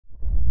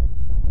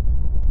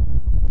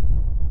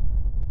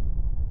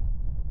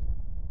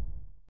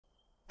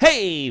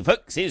Hey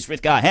folks, it's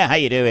Frithgar here, how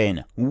you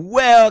doing?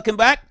 Welcome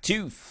back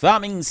to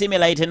Farming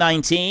Simulator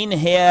 19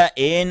 here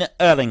in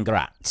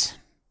Erlengrat.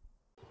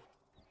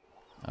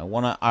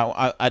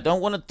 I don't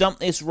want to dump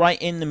this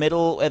right in the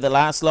middle where the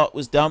last lot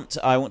was dumped.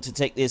 I want to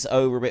take this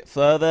over a bit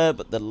further,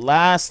 but the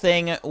last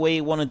thing we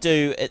want to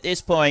do at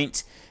this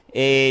point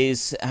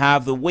is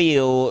have the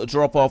wheel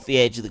drop off the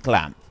edge of the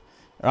clamp.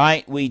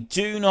 Right, we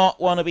do not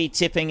want to be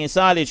tipping a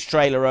silage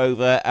trailer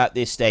over at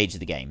this stage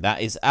of the game.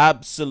 That is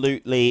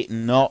absolutely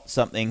not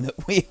something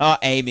that we are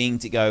aiming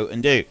to go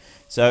and do.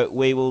 So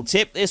we will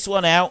tip this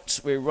one out.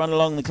 We run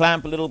along the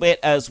clamp a little bit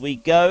as we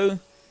go.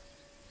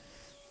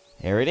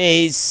 Here it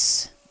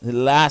is. The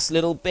last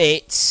little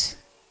bit.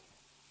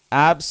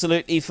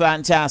 Absolutely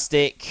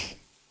fantastic.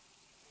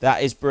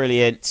 That is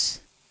brilliant.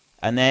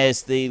 And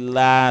there's the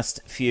last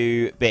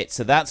few bits.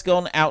 So that's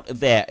gone out of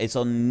there. It's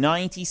on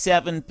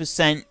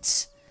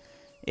 97%.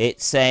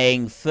 It's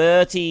saying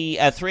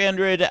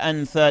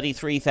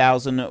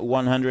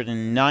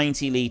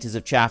 333,190 litres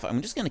of chaff.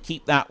 I'm just going to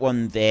keep that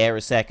one there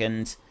a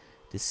second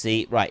to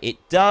see. Right, it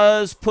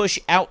does push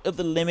out of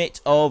the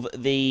limit of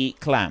the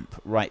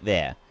clamp right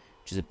there,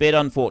 which is a bit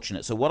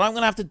unfortunate. So what I'm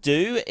going to have to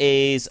do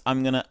is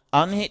I'm going to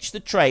unhitch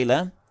the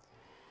trailer.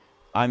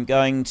 I'm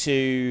going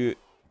to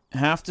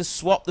have to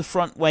swap the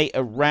front weight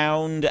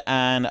around,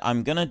 and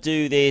I'm going to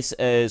do this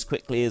as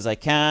quickly as I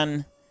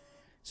can.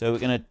 So we're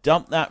going to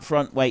dump that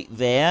front weight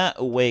there.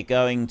 We're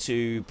going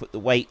to put the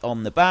weight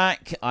on the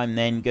back. I'm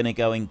then going to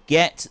go and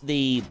get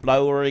the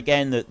blower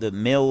again, the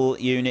mill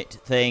unit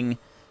thing.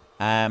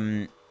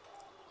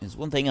 There's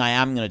one thing I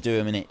am going to do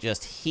a minute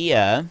just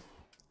here.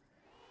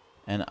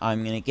 And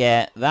I'm going to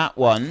get that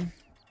one.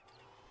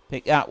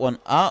 Pick that one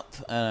up.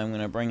 And I'm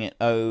going to bring it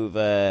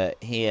over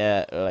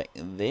here like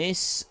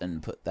this.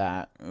 And put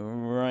that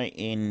right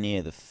in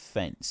near the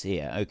fence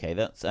here. Okay,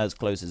 that's as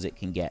close as it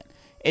can get.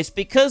 It's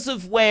because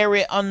of where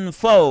it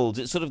unfolds.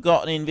 It's sort of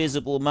got an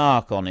invisible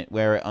mark on it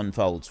where it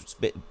unfolds. It's a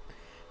bit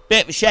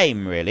of a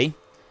shame, really.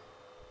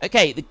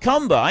 Okay, the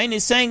combine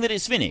is saying that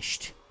it's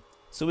finished.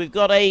 So we've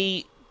got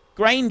a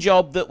grain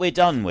job that we're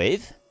done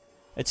with.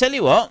 I tell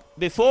you what,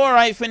 before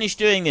I finish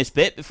doing this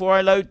bit, before I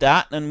load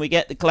that and we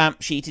get the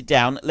clamp sheeted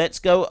down, let's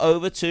go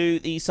over to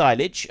the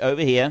silage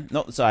over here.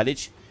 Not the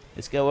silage.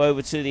 Let's go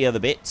over to the other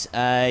bit.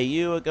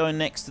 You are going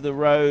next to the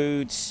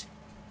road.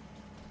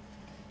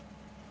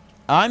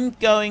 I'm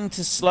going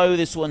to slow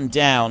this one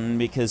down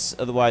because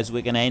otherwise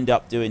we're going to end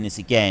up doing this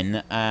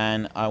again.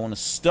 And I want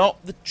to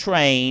stop the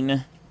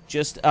train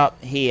just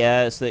up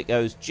here so that it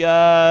goes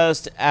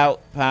just out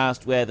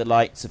past where the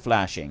lights are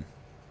flashing.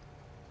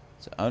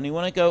 So I only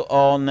want to go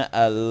on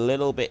a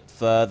little bit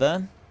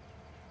further.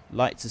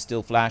 Lights are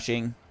still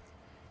flashing.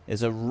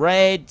 There's a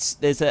red,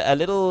 there's a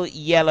little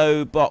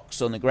yellow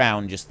box on the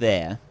ground just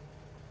there.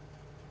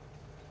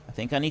 I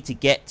think I need to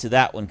get to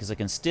that one because I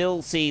can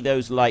still see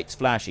those lights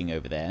flashing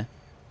over there.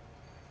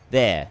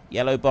 There,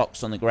 yellow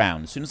box on the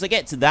ground. As soon as I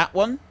get to that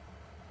one,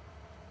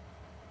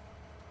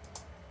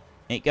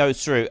 it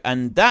goes through.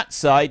 And that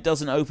side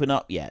doesn't open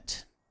up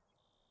yet.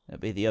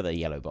 That'll be the other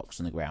yellow box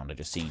on the ground I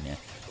just seen there.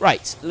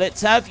 Right,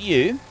 let's have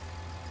you.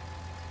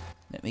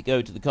 Let me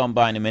go to the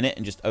combine a minute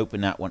and just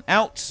open that one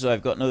out. So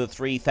I've got another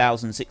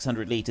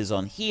 3,600 litres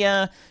on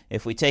here.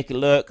 If we take a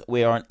look,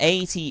 we are on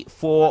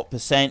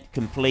 84%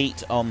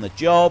 complete on the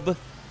job.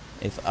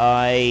 If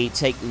I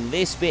take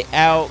this bit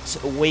out,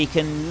 we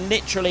can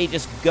literally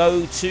just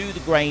go to the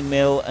grain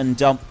mill and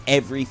dump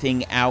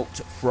everything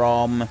out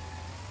from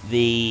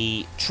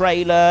the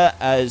trailer.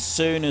 As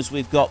soon as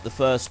we've got the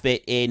first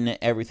bit in,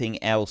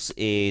 everything else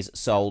is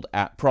sold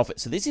at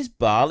profit. So this is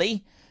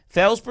barley.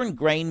 Felsborough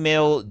grain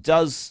mill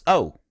does...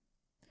 Oh,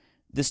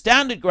 the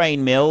standard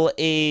grain mill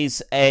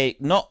is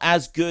not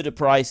as good a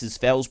price as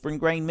Felsborough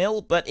grain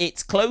mill, but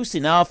it's close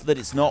enough that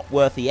it's not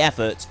worth the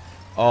effort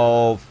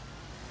of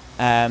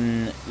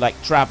like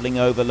traveling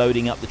over,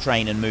 loading up the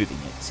train and moving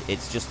it.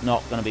 It's just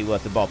not going to be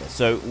worth the bother.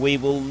 So we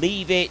will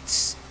leave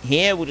it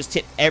here. We'll just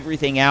tip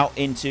everything out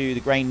into the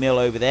grain mill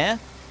over there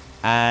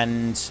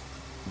and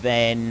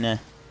then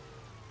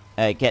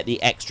get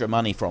the extra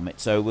money from it.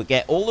 So we'll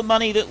get all the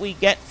money that we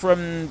get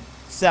from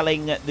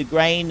selling the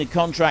grain. The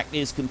contract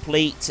is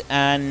complete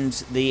and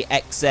the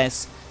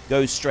excess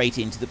goes straight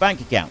into the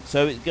bank account.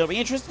 So it's going to be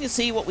interesting to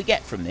see what we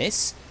get from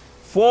this.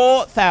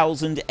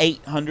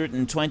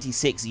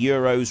 4,826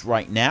 euros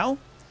right now.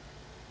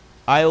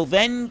 I'll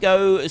then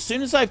go, as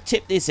soon as I've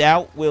tipped this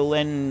out, we'll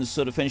then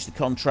sort of finish the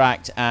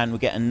contract and we'll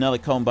get another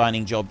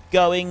combining job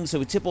going. So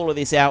we tip all of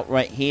this out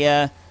right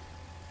here.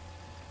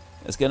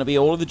 That's going to be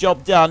all of the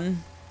job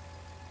done.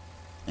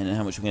 And then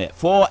how much we're going to get?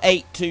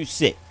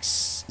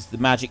 4,826 is the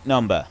magic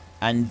number.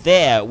 And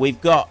there, we've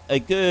got a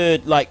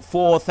good, like,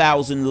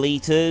 4,000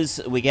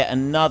 litres. We get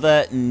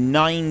another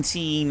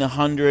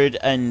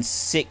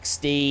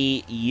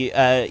 1,960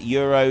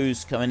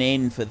 euros coming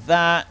in for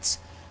that.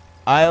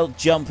 I'll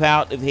jump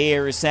out of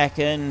here a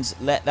second,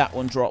 let that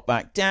one drop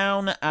back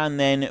down, and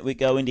then we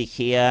go into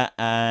here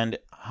and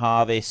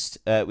harvest.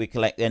 We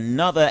collect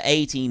another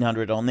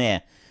 1,800 on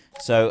there.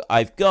 So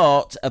I've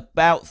got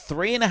about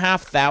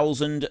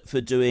 3,500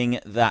 for doing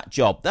that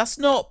job. That's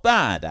not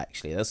bad,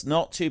 actually. That's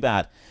not too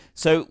bad.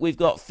 So we've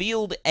got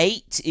field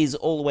 8 is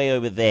all the way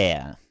over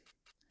there.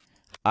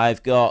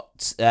 I've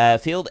got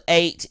field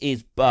 8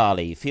 is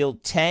barley.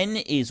 Field 10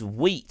 is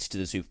wheat to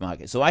the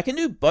supermarket. So I can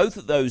do both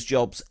of those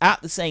jobs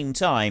at the same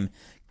time.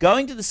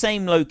 Going to the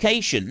same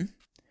location,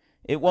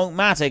 it won't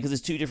matter because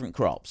it's two different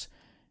crops.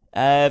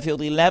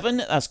 Field 11,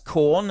 that's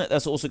corn.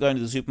 That's also going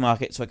to the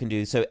supermarket, so I can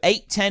do... So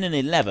 8, 10, and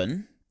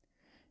 11.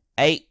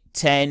 8,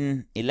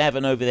 10,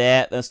 11 over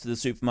there. That's to the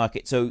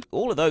supermarket. So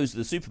all of those are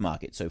the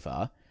supermarket so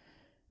far.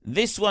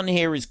 This one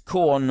here is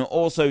corn,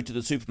 also to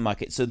the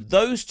supermarket. So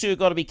those two have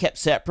got to be kept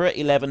separate,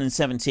 11 and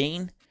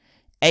 17.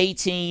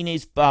 18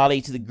 is barley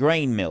to the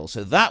grain mill.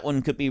 So that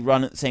one could be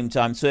run at the same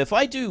time. So if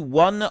I do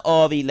one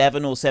of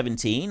 11 or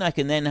 17, I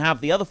can then have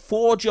the other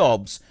 4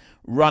 jobs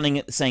running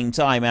at the same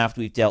time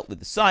after we've dealt with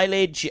the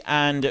silage,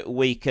 and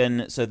we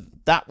can... So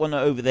that one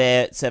over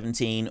there,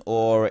 17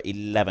 or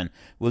 11.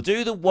 We'll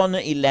do the one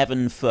at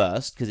 11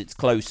 first, because it's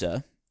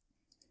closer.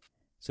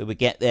 So we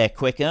get there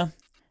quicker.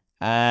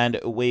 And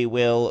we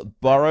will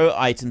borrow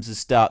items to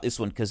start this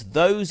one, because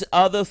those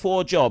other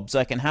 4 jobs,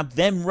 I can have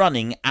them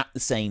running at the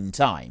same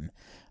time.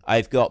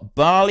 I've got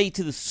barley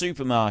to the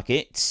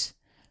supermarket.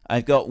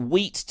 I've got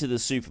wheat to the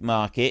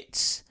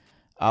supermarket.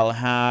 I'll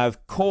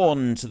have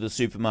corn to the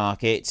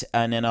supermarket.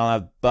 And then I'll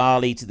have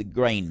barley to the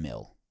grain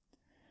mill.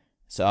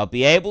 So I'll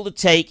be able to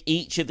take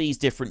each of these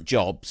different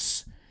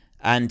jobs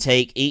and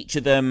take each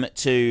of them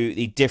to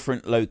the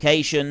different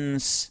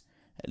locations.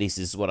 At least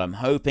this is what I'm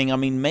hoping. I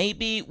mean,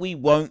 maybe we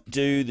won't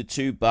do the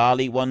 2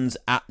 barley ones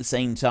at the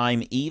same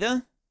time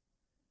either.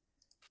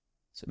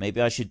 So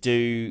maybe I should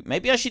do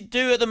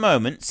at the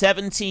moment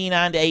 17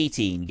 and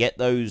 18. Get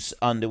those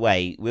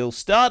underway. We'll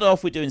start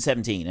off with doing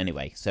 17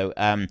 anyway. So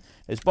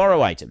let's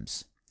borrow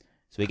items.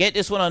 So we get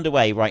this one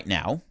underway right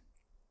now.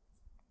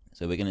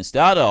 So we're going to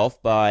start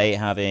off by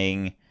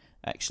having...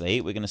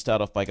 Actually, we're going to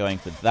start off by going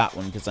for that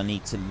one because I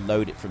need to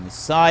load it from the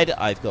side.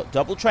 I've got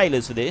double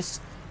trailers for this.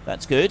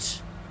 That's good.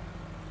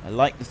 I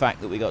like the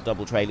fact that we got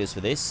double trailers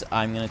for this.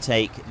 I'm going to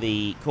take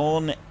the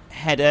corn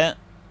header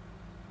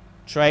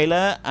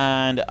trailer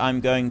and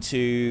I'm going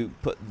to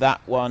put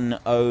that one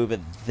over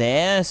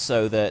there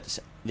so that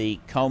the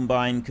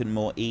combine can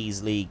more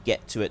easily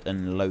get to it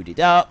and load it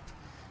up.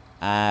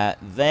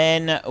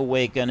 Then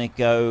we're going to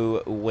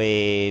go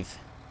with...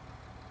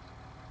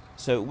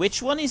 So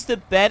which one is the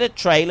better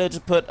trailer to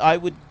put? I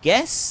would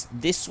guess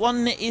this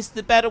one is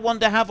the better one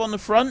to have on the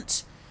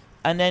front.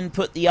 And then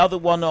put the other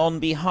one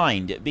on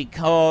behind,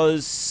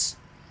 because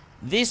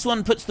this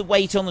one puts the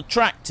weight on the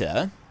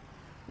tractor,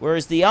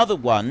 whereas the other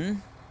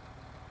one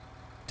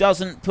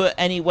doesn't put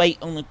any weight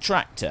on the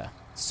tractor.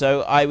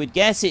 So I would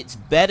guess it's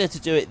better to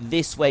do it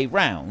this way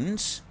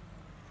round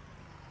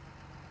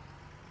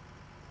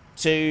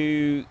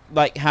to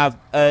like have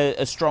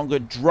a stronger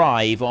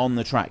drive on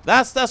the track.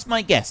 That's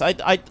my guess.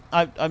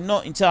 I'm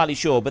not entirely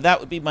sure, but that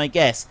would be my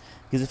guess.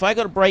 Because if I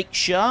got to brake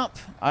sharp,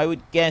 I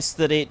would guess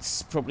that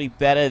it's probably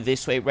better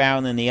this way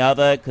round than the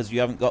other, because you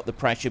haven't got the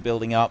pressure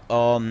building up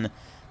on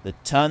the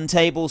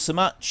turntable so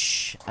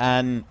much,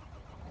 and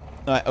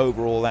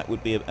overall that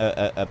would be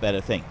a better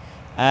thing.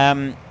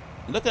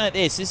 Looking at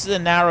this is a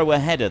narrower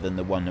header than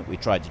the one that we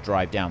tried to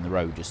drive down the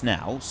road just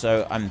now,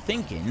 so I'm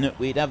thinking that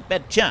we'd have a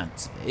better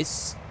chance of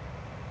this.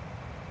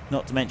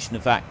 Not to mention the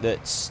fact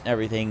that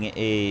everything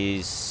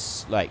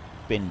is, like,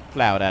 been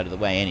ploughed out of the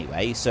way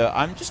anyway, so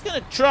I'm just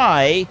going to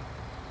try...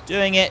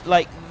 doing it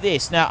like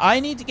this. Now, I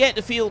need to get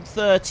to field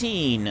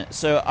 13,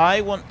 so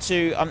I want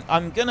to...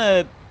 I'm going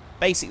to...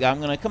 Basically, I'm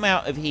going to come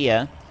out of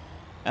here,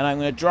 and I'm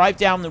going to drive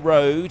down the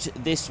road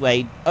this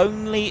way,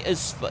 only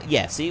as...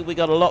 Yeah, see, we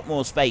got a lot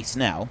more space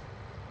now.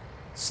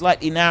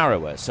 Slightly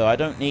narrower, so I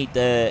don't need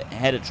the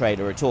header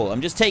trailer at all.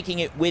 I'm just taking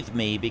it with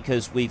me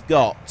because we've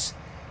got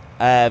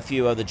a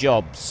few other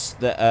jobs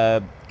that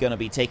are going to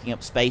be taking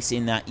up space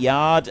in that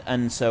yard,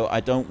 and so I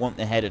don't want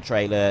the header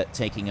trailer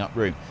taking up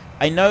room.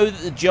 I know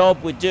that the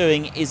job we're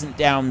doing isn't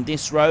down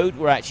this road.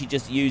 We're actually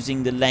just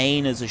using the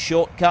lane as a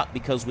shortcut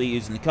because we're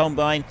using the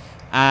combine.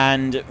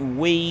 And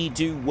we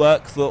do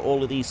work for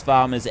all of these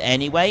farmers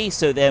anyway,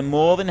 so they're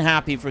more than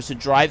happy for us to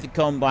drive the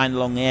combine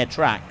along their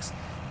tracks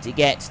to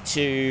get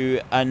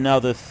to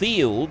another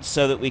field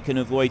so that we can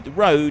avoid the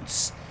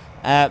roads,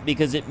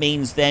 because it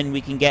means then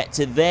we can get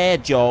to their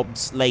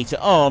jobs later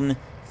on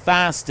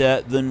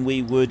faster than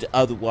we would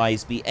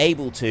otherwise be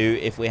able to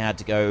if we had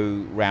to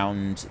go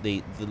round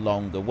the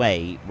longer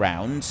way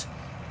round,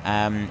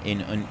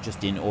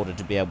 just in order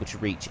to be able to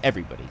reach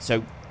everybody.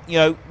 So, you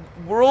know,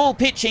 we're all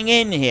pitching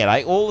in here.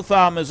 Like, all the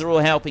farmers are all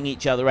helping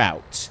each other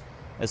out.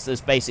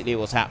 That's basically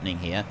what's happening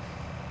here.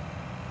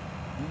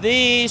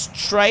 This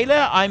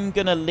trailer I'm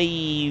going to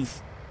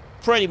leave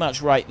pretty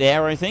much right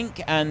there, I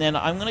think. And then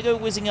I'm going to go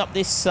whizzing up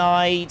this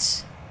side.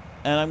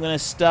 And I'm going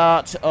to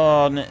start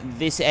on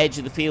this edge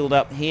of the field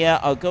up here.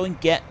 I'll go and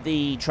get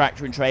the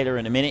tractor and trailer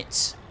in a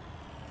minute.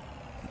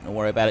 Don't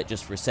worry about it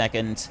just for a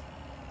second.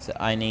 So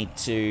I need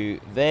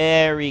to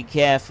very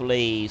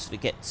carefully sort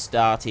of get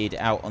started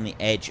out on the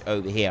edge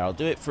over here. I'll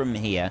do it from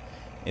here.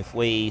 If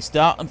we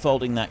start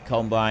unfolding that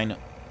combine...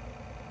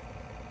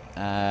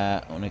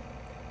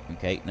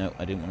 Okay, no,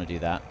 I didn't want to do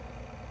that.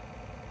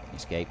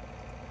 Escape.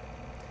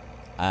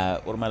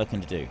 What am I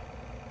looking to do?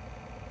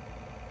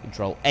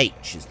 Control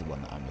H is the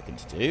one that I'm looking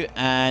to do.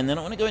 And then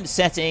I want to go into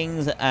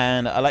settings,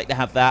 and I like to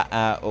have that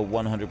at a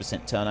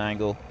 100% turn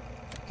angle.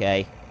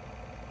 Okay.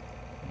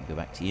 Go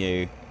back to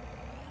you.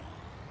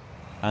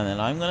 And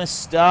then I'm going to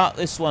start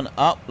this one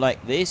up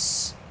like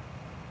this.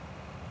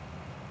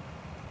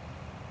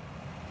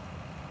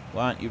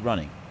 Why aren't you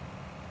running?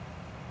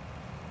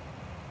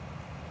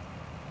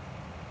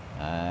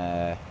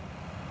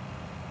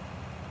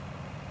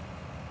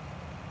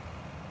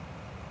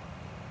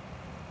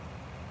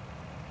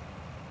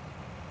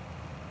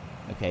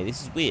 Okay,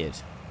 this is weird.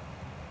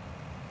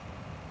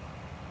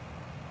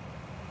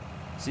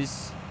 This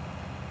is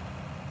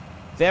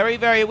very,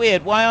 very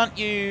weird. Why aren't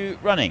you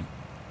running?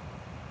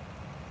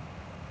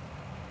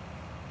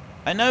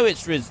 I know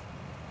it's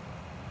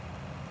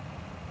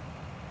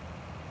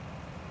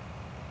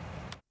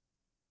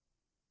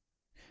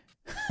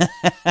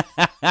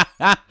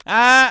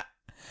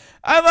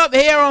I'm up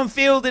here on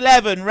field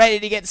 11, ready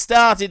to get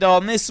started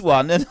on this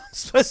one, and I'm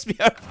supposed to be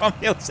over on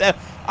field 7.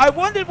 I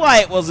wondered why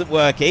it wasn't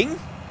working.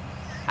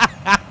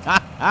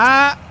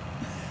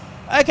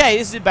 Okay,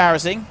 this is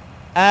embarrassing.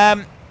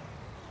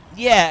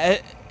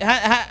 Yeah,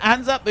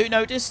 hands up, who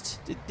noticed?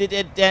 Did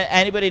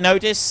anybody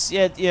notice?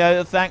 Yeah, you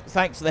know,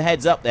 thanks for the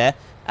heads up there.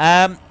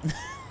 I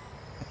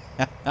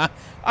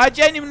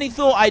genuinely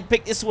thought I'd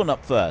pick this one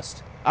up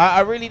first.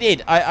 I really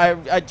did.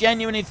 I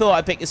genuinely thought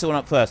I'd pick this one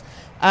up first.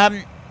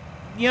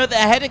 You know, the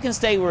header can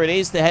stay where it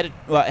is. The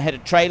header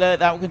trailer,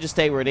 that one can just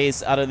stay where it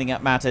is. I don't think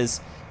that matters.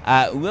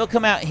 We'll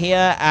come out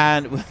here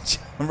and we'll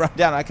run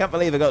down. I can't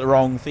believe I got the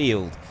wrong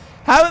field.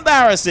 How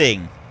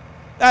embarrassing.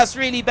 That's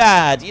really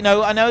bad. You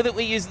know, I know that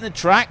we're using the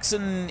tracks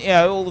and, you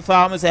know, all the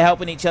farmers are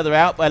helping each other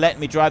out by letting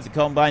me drive the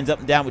combines up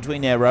and down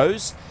between their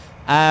rows.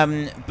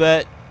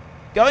 But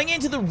going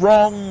into the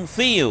wrong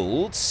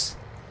fields,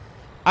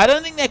 I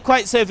don't think they're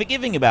quite so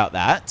forgiving about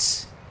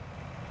that.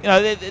 You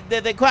know,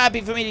 they're quite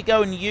happy for me to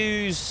go and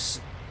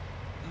use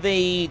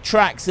the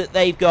tracks that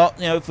they've got,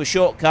 you know, for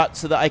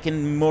shortcuts so that I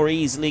can more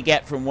easily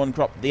get from one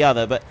crop to the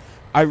other. But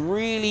I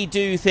really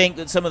do think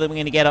that some of them are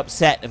going to get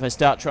upset if I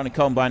start trying to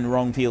combine the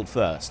wrong field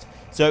first.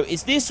 So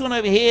it's this one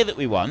over here that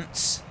we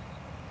want.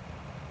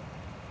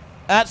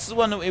 That's the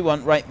one that we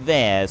want right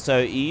there. So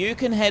you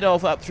can head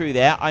off up through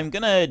there. I'm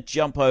going to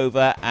jump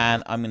over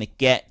and I'm going to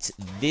get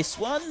this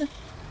one.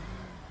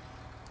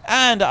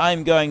 And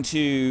I'm going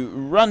to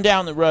run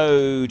down the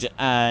road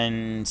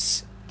and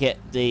get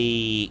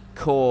the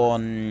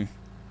corn.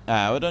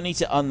 I don't need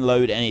to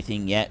unload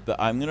anything yet,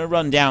 but I'm going to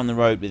run down the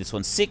road with this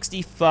one.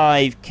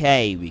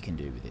 65k we can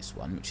do with this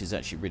one, which is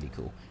actually really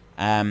cool.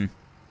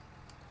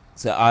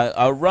 So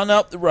I'll run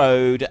up the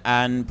road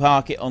and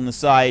park it on the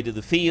side of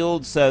the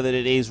field so that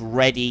it is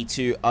ready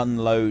to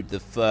unload the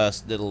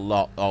first little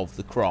lot of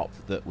the crop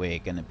that we're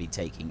going to be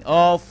taking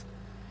off.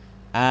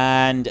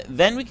 And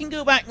then we can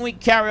go back and we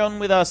carry on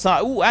with our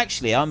side. Oh,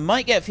 actually, I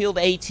might get field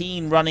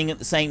 18 running at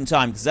the same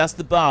time because that's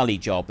the barley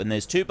job. And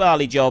there's 2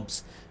 barley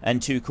jobs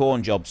and 2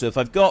 corn jobs. So if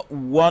I've got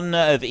one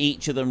of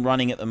each of them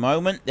running at the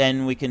moment,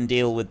 then we can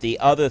deal with the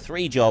other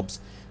 3 jobs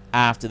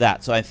after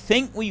that. So I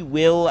think we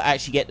will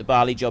actually get the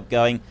barley job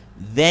going.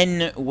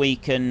 Then we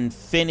can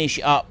finish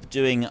up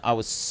doing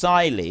our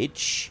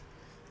silage.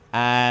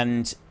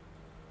 And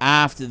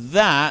after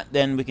that,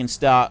 then we can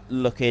start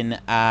looking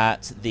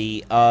at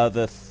the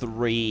other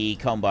 3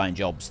 combine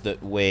jobs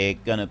that we're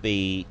going to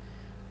be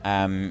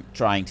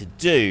trying to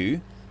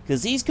do.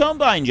 Because these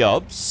combine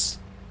jobs,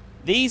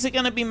 these are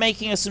going to be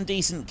making us some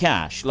decent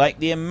cash. Like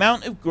the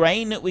amount of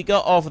grain that we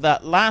got off of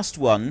that last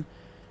one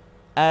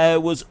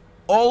was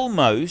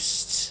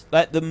almost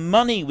like the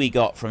money we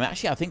got from it.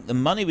 Actually, I think the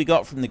money we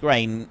got from the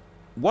grain,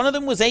 one of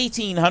them was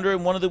 1,800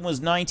 and one of them was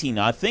 1,900.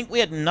 I think we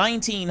had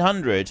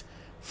 1,900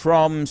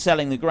 from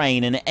selling the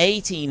grain and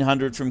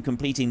 1,800 from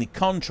completing the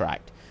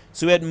contract.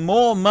 So we had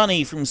more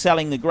money from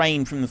selling the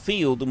grain from the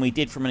field than we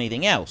did from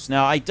anything else.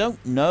 Now, I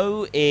don't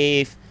know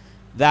if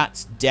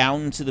that's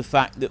down to the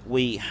fact that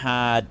we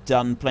had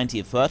done plenty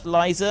of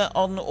fertilizer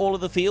on all of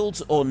the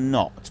fields or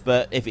not.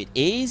 But if it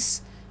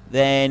is,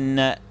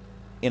 then,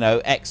 you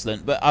know,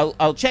 excellent. But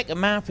I'll check a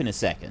map in a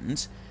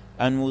second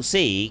and we'll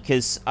see,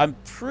 because I'm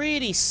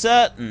pretty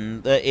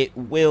certain that it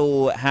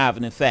will have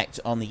an effect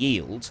on the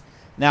yield.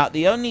 Now,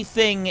 the only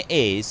thing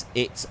is,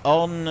 it's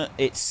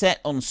set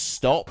on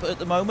stop at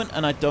the moment,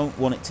 and I don't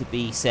want it to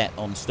be set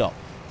on stop.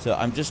 So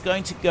I'm just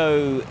going to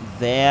go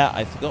there.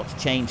 I forgot to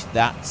change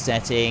that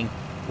setting.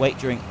 Wait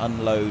during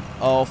unload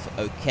off.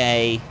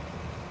 Okay.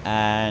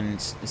 And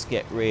let's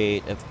get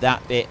rid of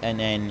that bit, and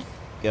then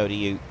go to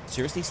you.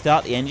 Seriously,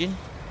 start the engine?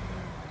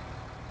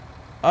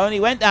 I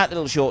only went that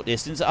little short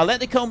distance. I'll let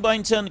the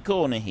combine turn the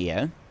corner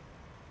here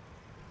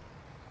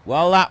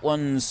while that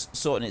one's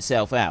sorting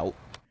itself out.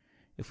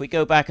 if we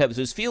go back up,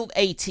 so it's field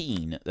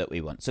 18 that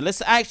we want. So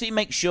let's actually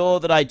make sure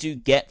that I do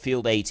get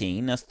field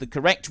 18. That's the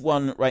correct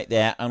one right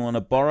there. I want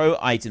to borrow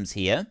items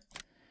here.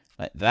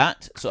 Like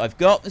that. So I've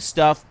got the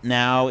stuff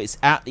now. It's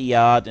at the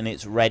yard and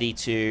it's ready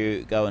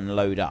to go and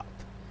load up.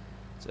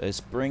 So let's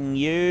bring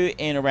you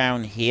in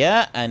around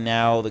here. And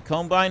now the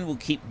combine will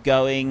keep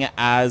going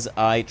as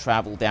I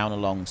travel down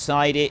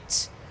alongside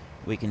it.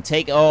 We can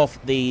take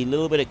off the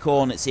little bit of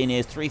corn that's in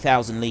here.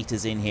 3,000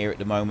 litres in here at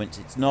the moment.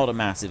 It's not a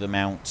massive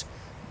amount,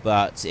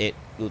 but it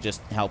will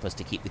just help us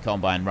to keep the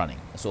combine running.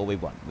 That's all we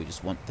want. We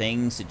just want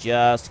things to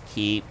just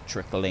keep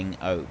trickling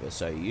over.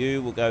 So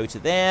you will go to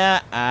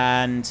there,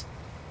 and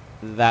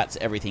that's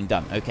everything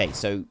done. Okay,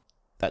 so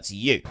that's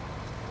you.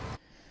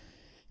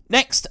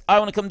 Next, I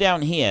want to come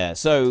down here.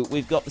 So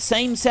we've got the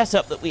same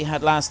setup that we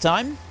had last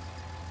time.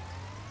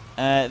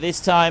 This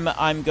time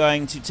I'm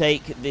going to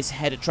take this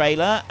header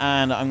trailer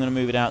and I'm going to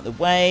move it out of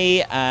the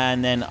way,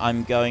 and then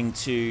I'm going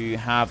to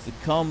have the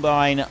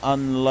combine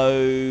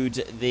unload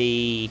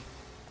the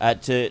I'm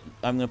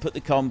going to put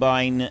the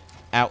combine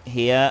out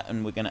here,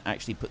 and we're going to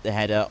actually put the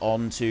header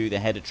onto the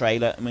header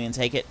trailer, and we're going to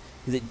take it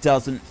because it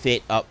doesn't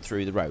fit up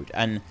through the road.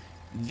 And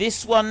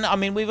this one, I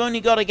mean, we've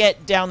only got to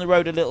get down the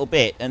road a little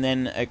bit and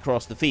then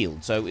across the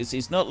field, so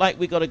it's not like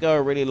we've got to go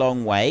a really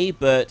long way,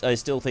 but I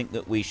still think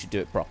that we should do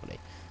it properly.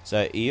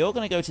 So you're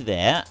going to go to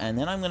there, and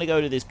then I'm going to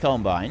go to this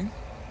combine.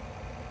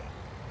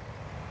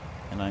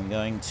 And I'm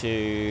going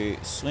to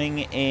swing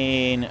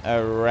in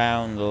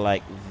around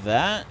like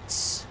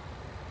that.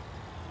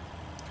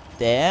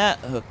 There,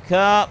 hook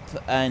up,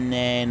 and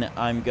then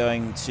I'm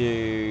going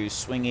to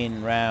swing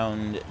in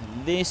round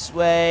this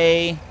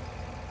way.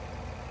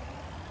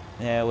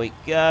 There we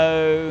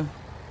go.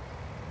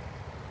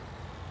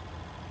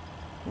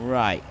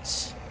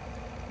 Right.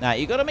 Now,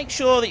 you've got to make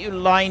sure that you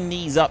line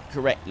these up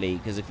correctly,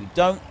 because if you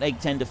don't, they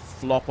tend to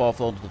flop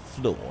off onto the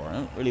floor. I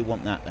don't really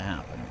want that to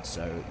happen.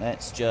 So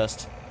let's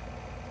just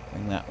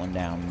bring that one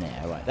down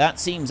there. Right,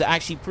 that seems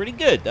actually pretty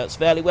good. That's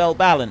fairly well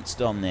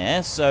balanced on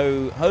there.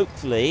 So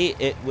hopefully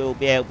it will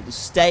be able to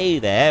stay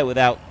there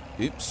without...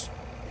 Oops.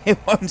 It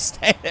won't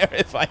stay there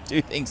if I do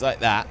things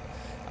like that.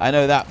 I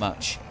know that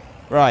much.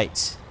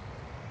 Right.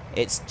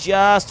 It's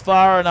just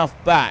far enough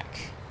back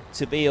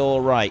to be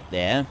all right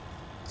there.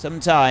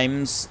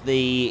 Sometimes,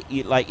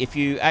 if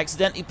you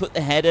accidentally put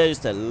the header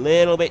just a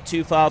little bit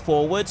too far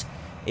forward,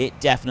 it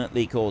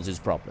definitely causes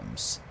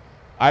problems.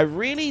 I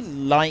really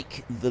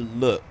like the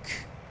look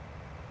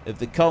of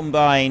the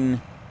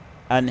combine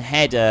and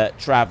header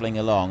traveling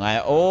along. I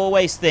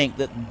always think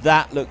that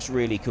that looks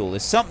really cool.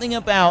 There's something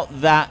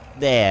about that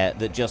there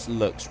that just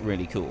looks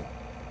really cool.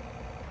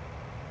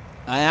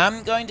 I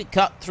am going to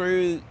cut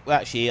through... Well,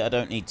 actually, I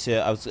don't need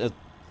to...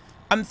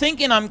 I'm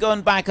thinking I'm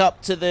going back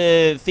up to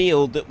the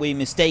field that we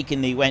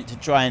mistakenly went to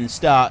try and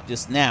start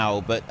just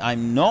now, but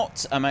I'm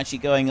not. I'm actually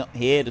going up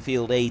here to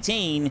field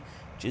 18,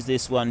 which is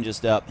this one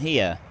just up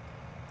here.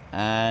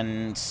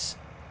 And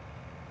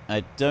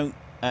I don't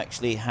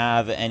actually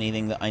have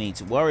anything that I need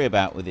to worry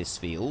about with this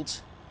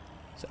field.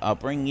 So I'll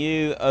bring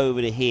you over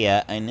to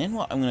here, and then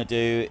what I'm going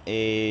to do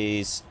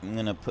is I'm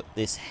going to put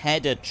this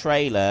header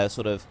trailer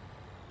sort of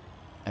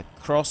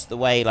across the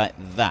way like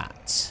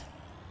that.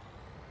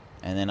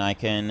 And then I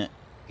can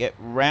get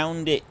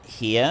round it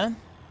here.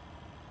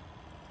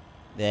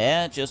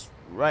 There, just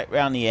right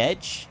round the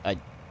edge. I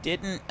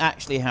didn't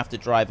actually have to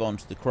drive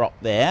onto the crop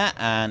there,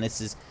 and this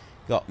has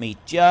got me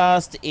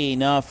just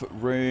enough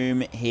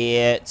room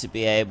here to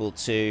be able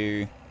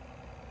to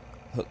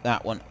hook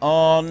that one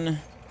on.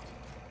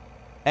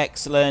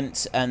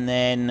 Excellent. And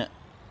then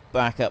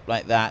back up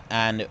like that,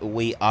 and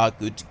we are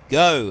good to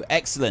go.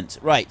 Excellent.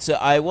 Right, so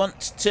I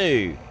want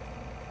to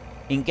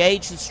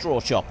engage the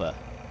straw chopper.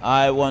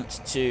 I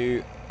want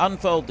to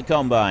unfold the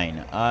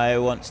combine. I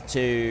want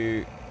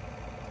to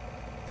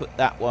put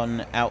that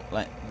one out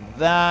like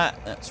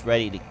that. That's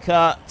ready to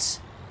cut.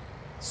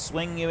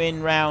 Swing you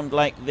in round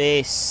like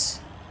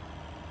this.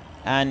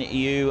 And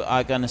you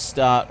are going to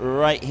start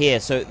right here.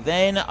 So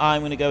then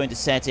I'm going to go into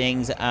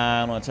settings, and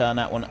I'm going to turn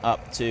that one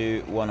up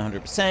to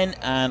 100%.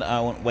 And I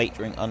want wait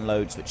during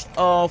unload switched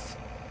off.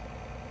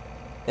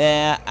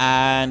 There,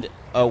 and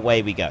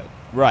away we go.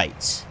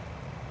 Right.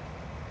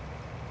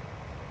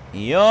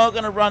 You're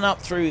going to run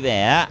up through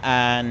there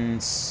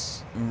and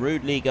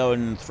rudely go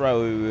and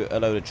throw a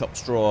load of chopped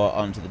straw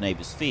onto the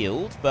neighbour's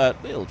field,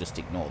 but we'll just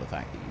ignore the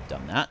fact that you've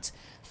done that.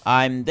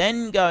 I'm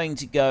then going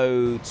to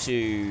go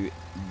to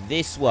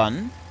this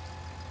one,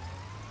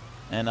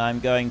 and I'm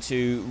going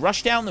to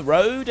rush down the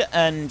road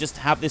and just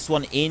have this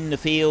one in the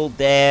field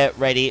there,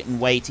 ready and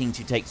waiting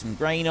to take some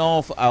grain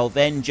off. I'll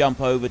then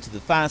jump over to the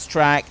fast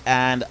track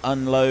and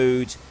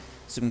unload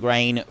some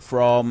grain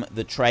from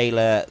the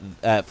trailer,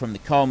 from the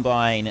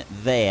combine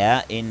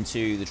there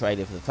into the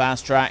trailer for the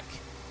fast track,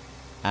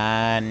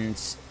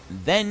 and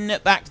then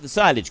back to the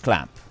silage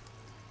clamp.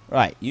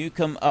 Right, you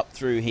come up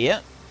through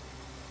here,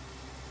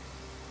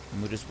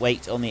 and we'll just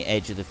wait on the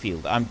edge of the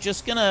field. I'm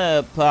just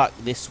gonna park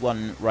this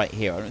one right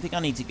here. I don't think I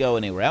need to go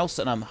anywhere else,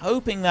 and I'm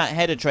hoping that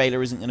header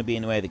trailer isn't going to be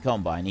in the way of the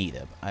combine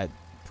either. I'm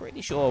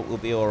pretty sure we'll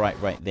be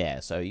alright right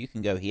there. So you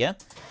can go here.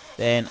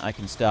 Then I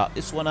can start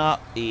this one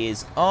up. He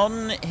is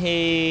on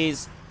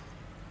his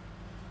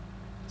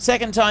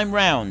second time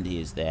round. He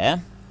is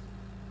there.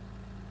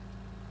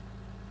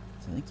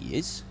 I think he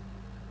is.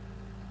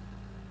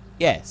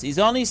 Yes, he's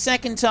on his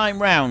second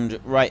time round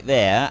right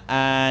there,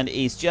 and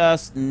he's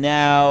just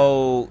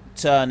now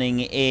turning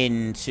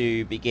in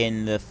to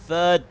begin the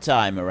third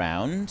time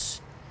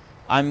around.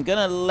 I'm going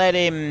to let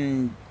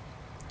him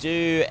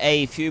do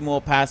a few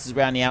more passes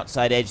around the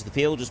outside edge of the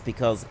field just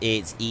because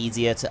it's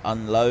easier to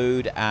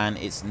unload and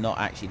it's not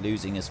actually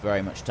losing us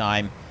very much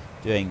time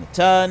doing the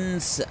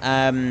turns.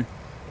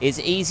 It's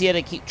easier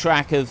to keep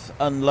track of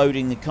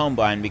unloading the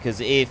combine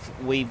because if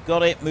we've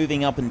got it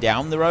moving up and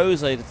down the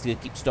rows, I have to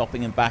keep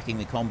stopping and backing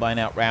the combine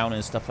out round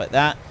and stuff like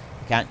that.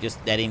 I can't just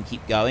let him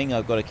keep going.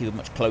 I've got to keep a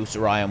much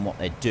closer eye on what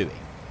they're doing.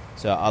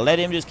 So I'll let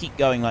him just keep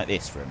going like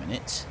this for a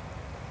minute.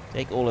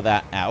 Take all of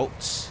that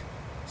out.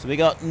 So we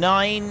got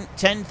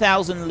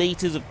 10,000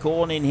 litres of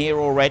corn in here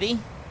already.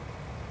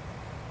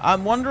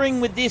 I'm wondering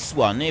with this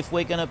one if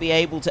we're going to be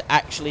able to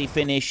actually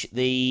finish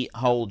the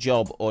whole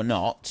job or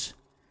not.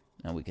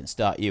 Now we can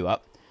start you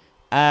up.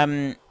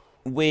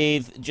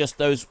 With just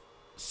those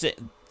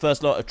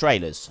first lot of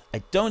trailers.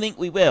 I don't think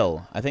we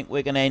will. I think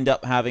we're going to end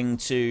up having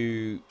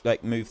to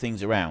like move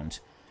things around.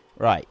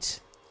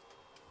 Right.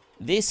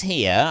 This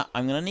here,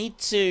 I'm going to need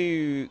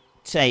to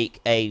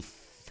take a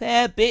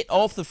fair bit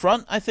off the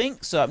front, I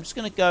think. So I'm just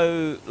going to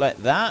go like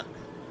that.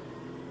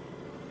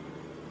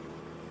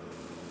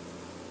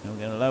 And we're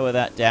going to lower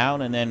that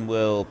down and then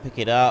we'll pick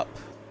it up.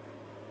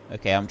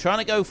 Okay, I'm trying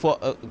to go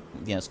for...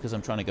 yes, because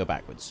I'm trying to go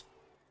backwards.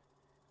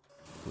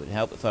 It would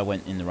help if I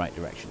went in the right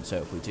direction. So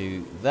if we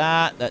do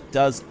that, that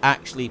does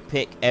actually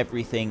pick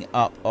everything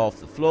up off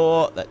the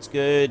floor. That's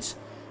good.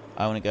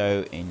 I want to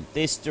go in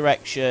this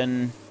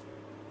direction.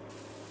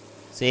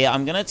 See,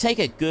 I'm going to take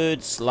a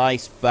good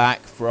slice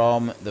back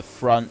from the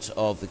front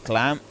of the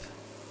clamp.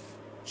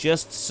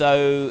 Just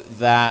so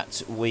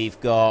that we've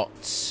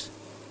got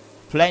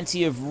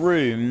plenty of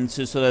room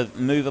to sort of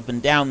move up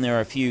and down there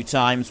a few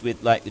times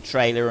with like the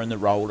trailer and the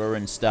roller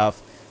and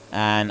stuff.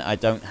 And I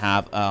don't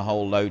have a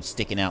whole load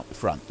sticking out the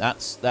front.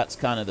 That's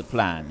kind of the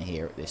plan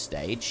here at this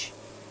stage.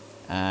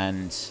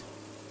 And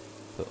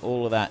put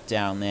all of that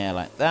down there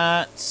like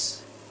that.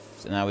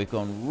 So now we've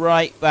gone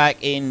right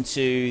back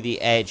into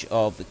the edge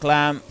of the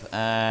clamp.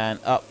 And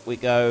up we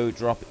go,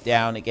 drop it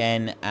down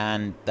again.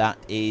 And that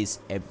is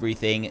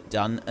everything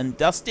done and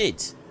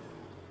dusted.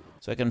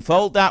 So I can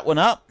fold that one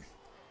up.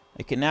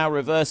 I can now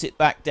reverse it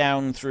back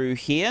down through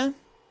here.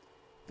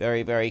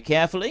 Very, very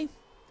carefully.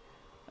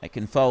 I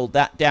can fold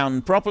that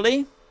down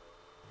properly,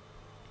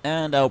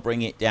 and I'll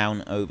bring it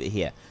down over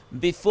here.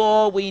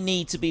 Before we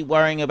need to be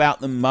worrying about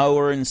the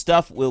mower and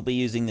stuff, we'll be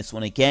using this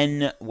one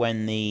again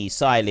when the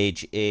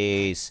silage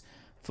is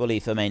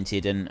fully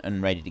fermented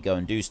and ready to go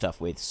and do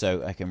stuff with.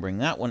 So I can bring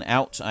that one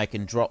out. I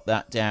can drop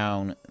that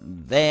down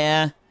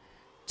there.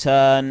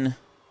 Turn.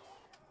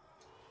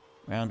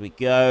 Round we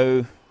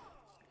go.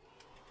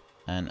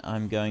 And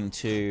I'm going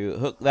to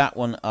hook that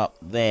one up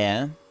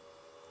there.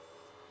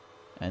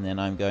 And then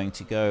I'm going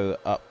to go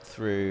up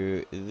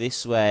through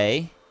this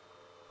way.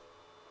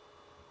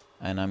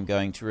 And I'm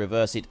going to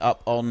reverse it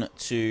up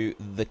onto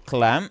the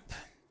clamp.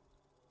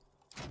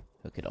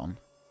 Hook it on.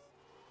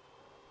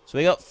 So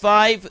we got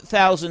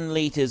 5,000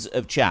 litres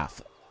of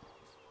chaff.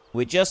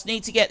 We just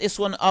need to get this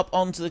one up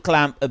onto the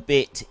clamp a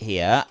bit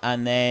here.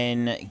 And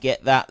then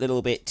get that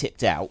little bit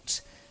tipped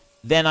out.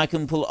 Then I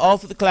can pull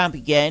off the clamp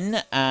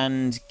again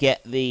and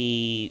get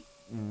the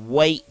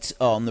weight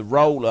on, the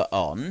roller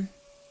on.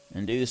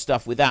 And do the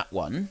stuff with that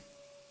one.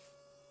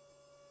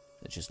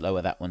 Let's just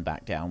lower that one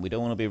back down. We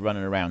don't want to be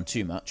running around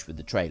too much with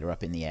the trailer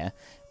up in the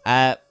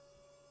air.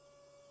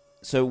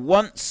 So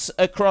once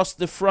across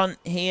the front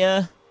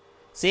here.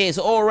 See, it's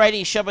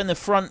already shoving the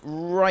front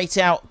right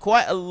out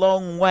quite a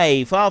long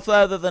way. Far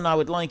further than I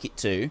would like it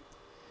to.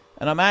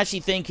 And I'm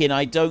actually thinking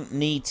I don't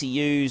need to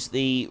use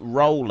the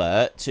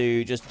roller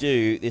to just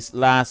do this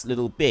last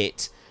little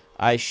bit.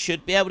 I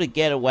should be able to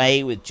get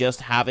away with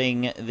just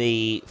having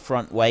the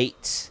front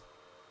weight.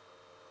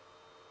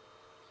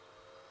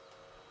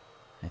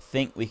 I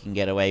think we can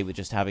get away with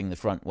just having the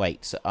front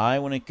weight. So I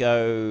want to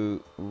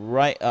go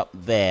right up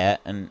there.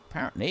 And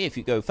apparently, if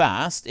you go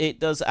fast, it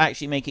does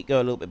actually make it go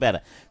a little bit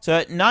better. So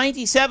at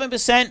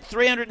 97%,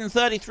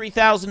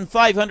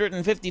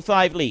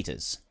 333,555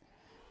 litres.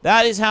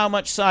 That is how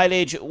much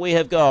silage we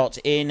have got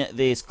in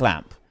this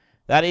clamp.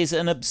 That is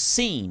an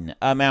obscene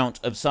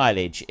amount of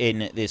silage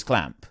in this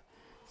clamp.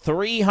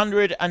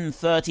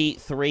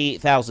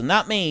 333,000.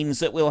 That means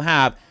that we'll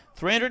have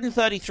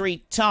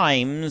 333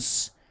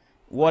 times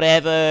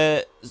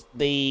whatever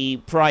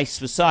the price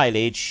for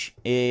silage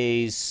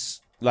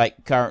is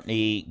like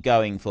currently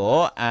going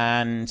for,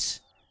 and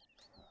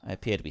I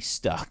appear to be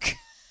stuck.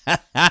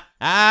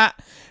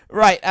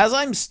 Right, as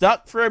I'm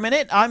stuck for a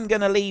minute, I'm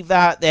going to leave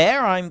that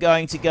there. I'm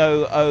going to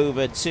go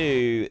over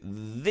to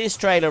this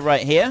trailer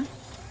right here.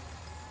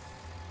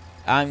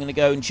 I'm going to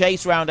go and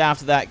chase around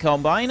after that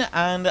combine,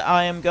 and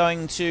I am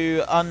going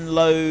to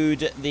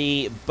unload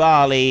the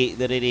barley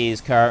that it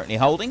is currently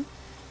holding.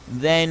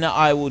 Then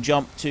I will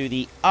jump to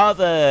the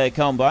other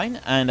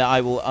combine, and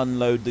I will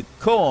unload the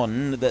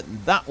corn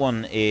that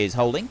one is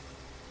holding.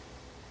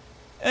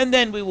 And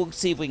then we will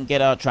see if we can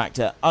get our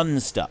tractor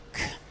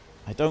unstuck.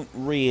 I don't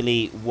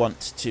really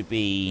want to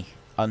be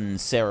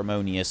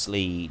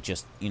unceremoniously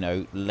just, you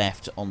know,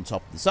 left on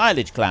top of the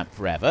silage clamp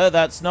forever.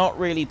 That's not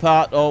really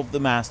part of the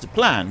master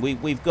plan.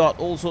 We've got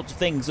all sorts of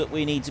things that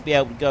we need to be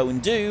able to go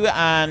and do,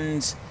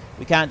 and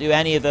we can't do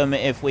any of them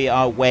if we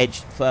are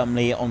wedged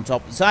firmly on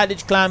top of the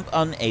silage clamp,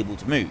 unable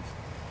to move.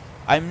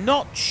 I'm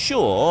not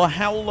sure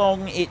how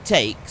long it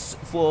takes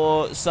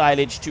for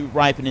silage to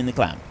ripen in the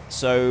clamp,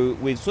 so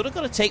we've sort of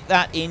got to take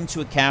that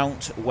into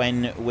account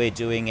when we're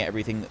doing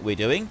everything that we're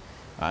doing.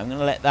 I'm going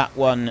to let that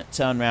one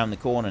turn around the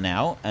corner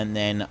now, and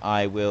then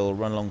I will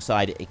run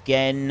alongside it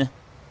again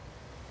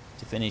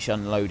to finish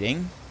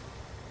unloading.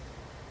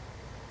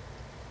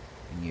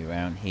 Bring you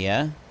around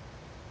here.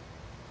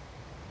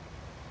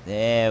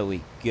 There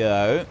we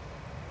go.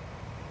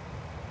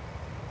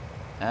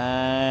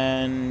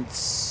 And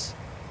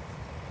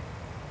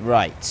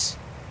right.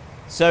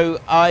 So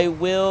I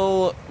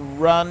will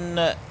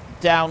run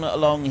down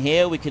along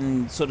here. We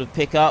can sort of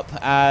pick up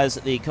as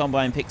the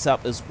combine picks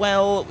up as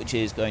well, which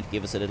is going to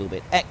give us a little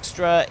bit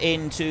extra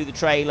into the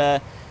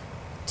trailer.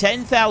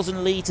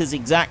 10,000 litres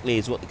exactly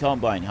is what the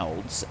combine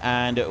holds,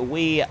 and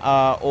we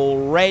are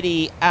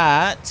already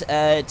at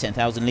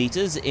 10,000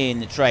 litres in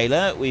the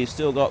trailer. We've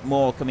still got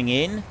more coming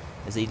in.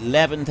 There's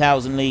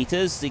 11,000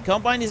 litres. The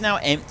combine is now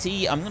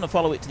empty. I'm going to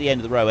follow it to the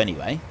end of the row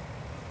anyway,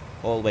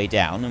 all the way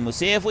down, and we'll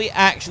see if we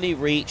actually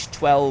reach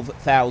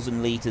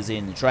 12,000 litres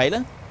in the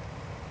trailer.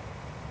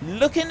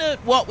 Looking at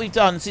what we've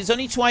done, so it's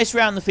only twice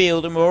around the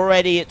field and we're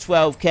already at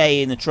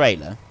 12k in the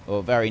trailer,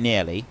 or very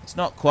nearly. It's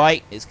not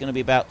quite, it's going to be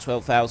about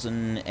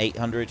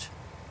 12,800.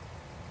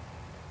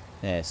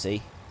 There,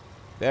 see?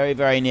 Very,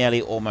 very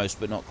nearly, almost,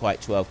 but not quite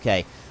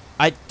 12k.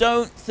 I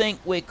don't think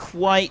we're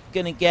quite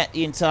going to get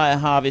the entire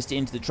harvest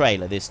into the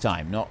trailer this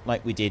time, not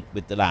like we did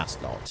with the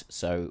last lot.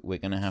 So we're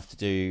going to have to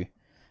do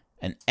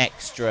an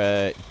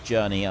extra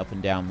journey up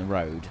and down the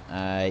road.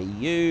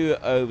 You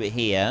over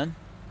here.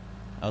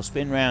 I'll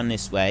spin round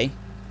this way,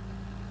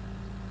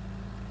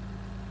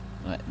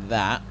 like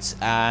that,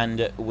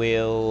 and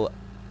we'll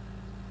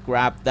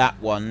grab that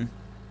one.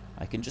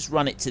 I can just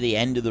run it to the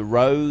end of the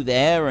row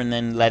there, and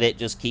then let it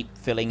just keep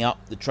filling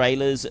up the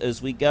trailers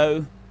as we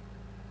go.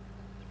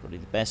 Probably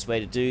the best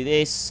way to do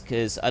this,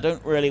 because I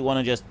don't really want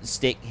to just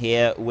stick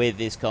here with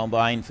this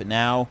combine for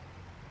now.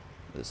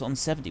 It's on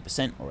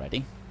 70%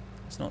 already.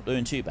 It's not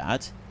doing too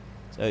bad.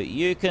 So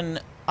you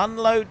can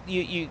unload,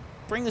 you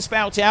bring the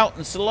spout out,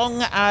 and so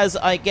long as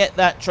I get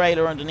that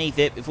trailer underneath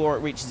it before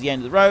it reaches the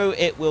end of the row,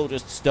 it will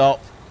just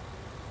stop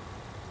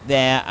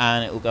there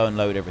and it will go and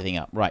load everything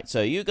up. Right,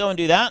 so you go and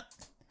do that.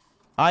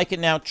 I can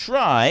now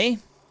try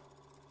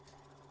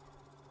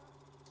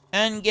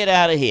and get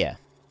out of here.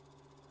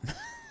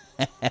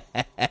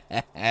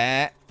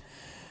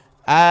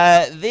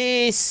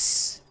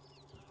 This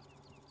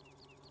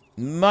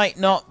might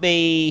not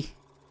be...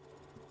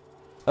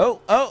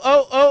 Oh,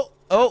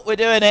 we're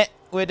doing it.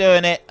 We're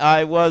doing it.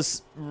 I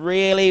was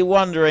really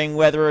wondering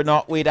whether or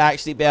not we'd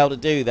actually be able to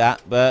do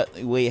that, but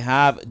we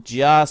have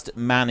just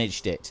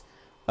managed it.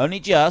 Only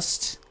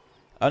just.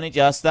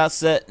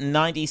 That's at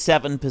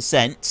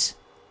 97%.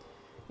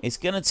 It's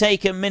going to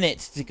take a minute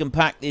to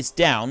compact this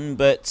down,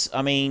 but,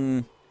 I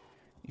mean,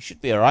 you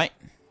should be alright.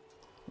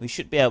 We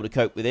should be able to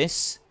cope with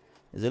this.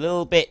 There's a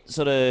little bit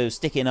sort of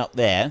sticking up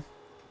there.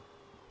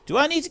 Do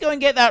I need to go and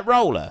get that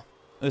roller?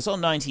 It's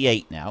on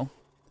 98 now.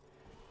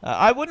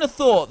 I wouldn't have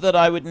thought that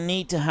I would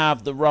need to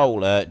have the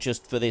roller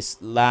just for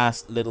this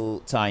last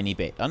little tiny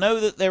bit. I know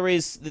that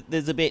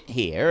there's a bit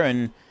here,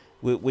 and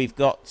we've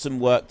got some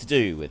work to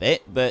do with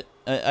it, but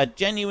I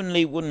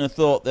genuinely wouldn't have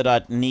thought that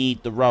I'd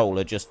need the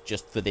roller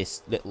just for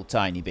this little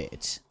tiny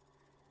bit.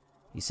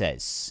 He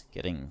says,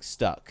 getting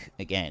stuck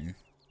again.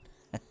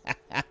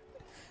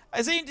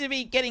 I seem to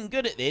be getting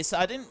good at this.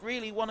 I didn't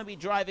really want to be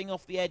driving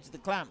off the edge of the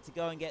clamp to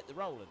go and get the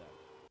roller, though.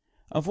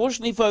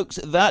 Unfortunately, folks,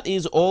 that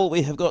is all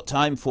we have got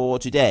time for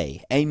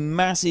today. A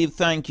massive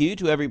thank you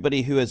to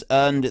everybody who has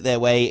earned their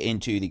way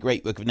into the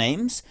Great Book of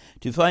Names.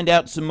 To find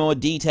out some more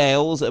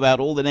details about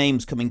all the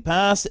names coming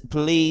past,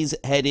 please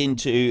head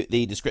into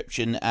the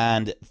description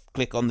and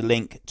click on the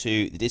link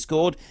to the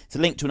Discord. It's a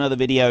link to another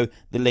video.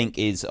 The link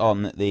is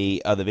on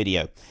the other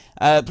video.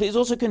 Please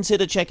also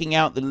consider checking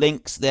out the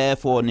links there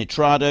for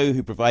Nitrado,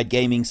 who provide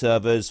gaming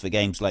servers for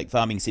games like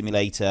Farming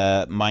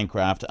Simulator,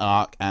 Minecraft,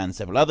 Ark, and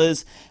several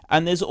others.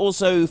 And there's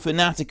also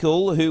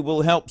Fanatical, who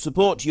will help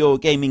support your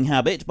gaming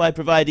habit by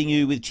providing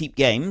you with cheap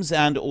games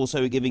and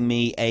also giving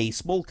me a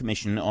small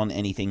commission on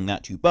anything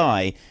that you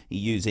buy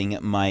using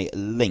my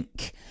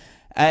link.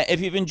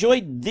 If you've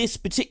enjoyed this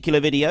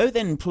particular video,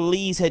 then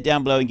please head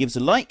down below and give us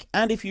a like.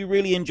 And if you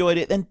really enjoyed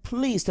it, then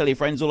please tell your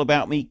friends all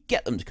about me.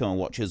 Get them to come and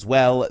watch as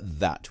well.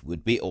 That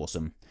would be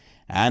awesome.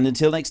 And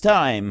until next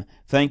time,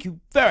 thank you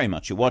very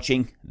much for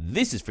watching.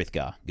 This is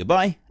Frithgar.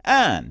 Goodbye,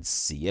 and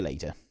see you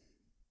later.